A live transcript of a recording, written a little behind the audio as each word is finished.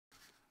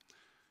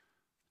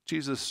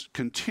Jesus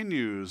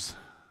continues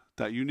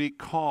that unique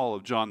call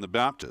of John the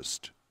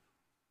Baptist.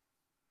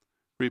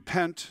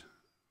 Repent,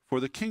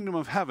 for the kingdom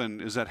of heaven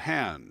is at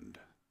hand.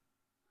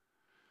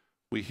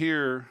 We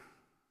hear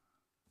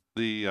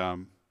the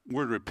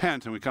word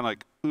repent and we kind of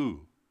like,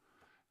 ooh,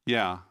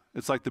 yeah,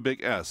 it's like the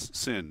big S,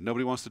 sin.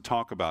 Nobody wants to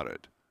talk about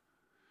it.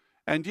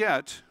 And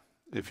yet,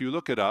 if you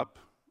look it up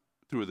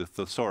through the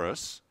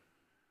thesaurus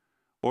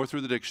or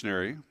through the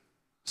dictionary,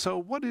 so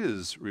what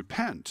is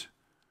repent?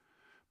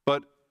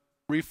 But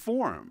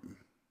reform.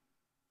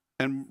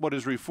 And what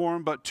is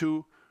reform but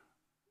to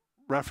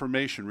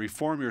reformation?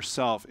 Reform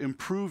yourself,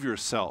 improve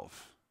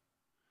yourself.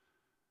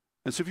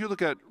 And so if you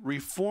look at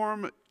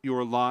reform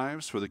your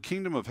lives, for the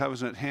kingdom of heaven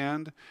is at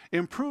hand,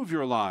 improve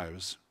your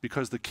lives,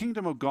 because the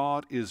kingdom of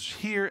God is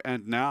here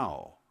and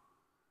now.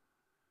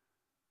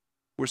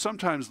 We're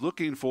sometimes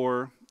looking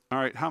for, all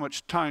right, how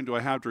much time do I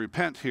have to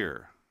repent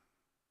here?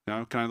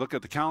 Now, can I look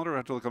at the calendar? I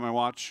have to look at my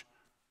watch.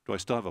 Do I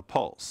still have a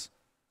pulse?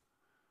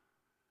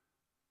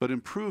 But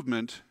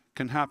improvement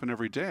can happen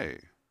every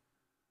day.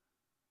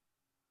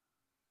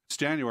 It's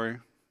January,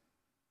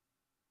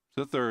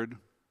 the 3rd.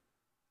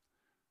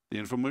 The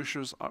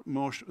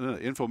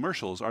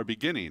infomercials are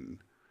beginning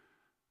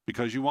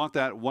because you want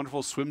that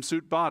wonderful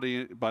swimsuit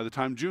body by the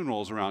time June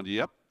rolls around.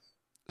 Yep.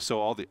 So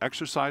all the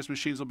exercise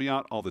machines will be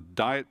out, all the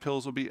diet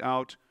pills will be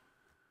out.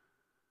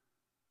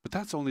 But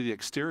that's only the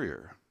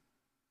exterior.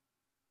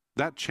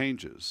 That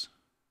changes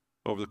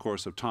over the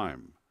course of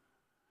time.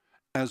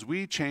 As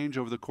we change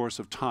over the course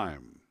of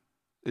time,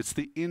 it's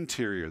the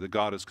interior that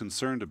God is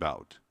concerned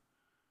about.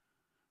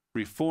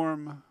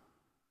 Reform,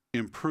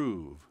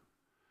 improve.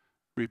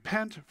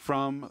 Repent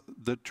from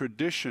the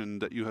tradition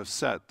that you have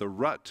set, the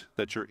rut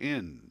that you're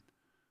in,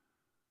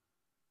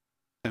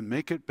 and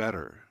make it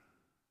better.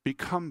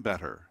 Become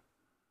better,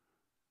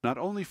 not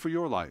only for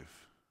your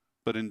life,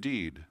 but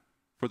indeed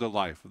for the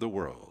life of the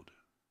world.